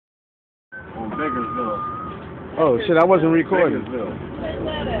Bakersville. Oh shit, I wasn't recording. Bakersville.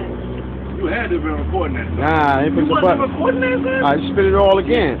 You had to be recording that. Nah, I ain't put the button. Recording that, man? I spit it all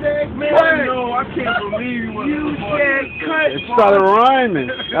again. Man, no, I can't believe you wasn't recording that. cut. It started rhyming.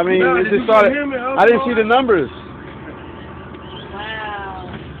 I mean, Nah, it did just you started. hear me? I didn't see the numbers.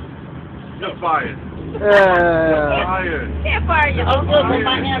 Wow. You're fired. Yeah. Fired. Can't fire you. I'm good, but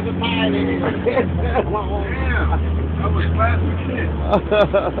my hands are tired. Damn. I was fast as shit. How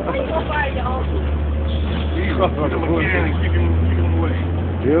you gonna fire your uncle? He's a mechanic. Kick him away.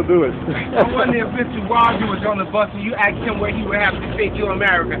 He'll do it. I wonder if Mr. Roger was on the bus and you asked him where he would have to say to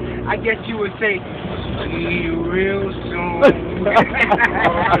America. I guess you would say, see you real soon.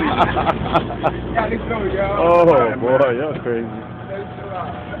 Gotta go, y'all. Oh boy, you're crazy.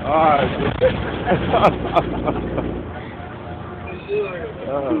 Alright.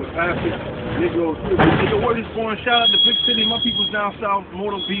 Nigga, the word is going. Shout out to Big City, my people's down south,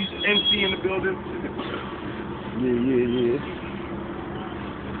 Motor Beast, MC in the building. Yeah.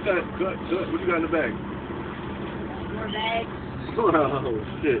 Good. What you got in the bag? More bags. Oh,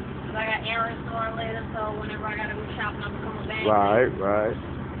 shit. Cause I got errands to run later, so whenever I gotta go shopping, I'm become a bag. Right.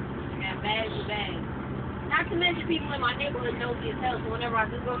 I got bags and bags. Not to mention people in my neighborhood know me as hell, so whenever I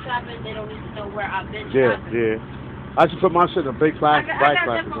do go shopping, they don't need to know where I've been shopping. Yeah. I should put my shit in a big I plastic. got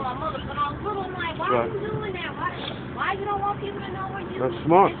that from my mother. When I was little, I'm like, why Right. are you doing that? Why you don't want people to know where you That's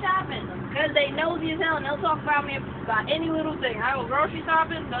smart. been shopping? Because they nosy as hell and they'll talk about me about any little thing. I go grocery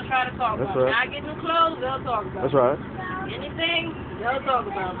shopping, they'll try to talk That's about right. me. I get new clothes, they'll talk about That's me. right. Anything, they'll talk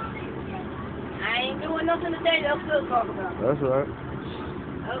about me. I ain't doing nothing today, they'll still talk about me. That's right.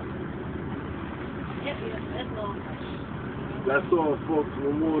 Oh. Yep, that's all. That's all, folks.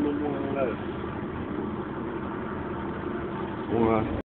 No more, no less. Well,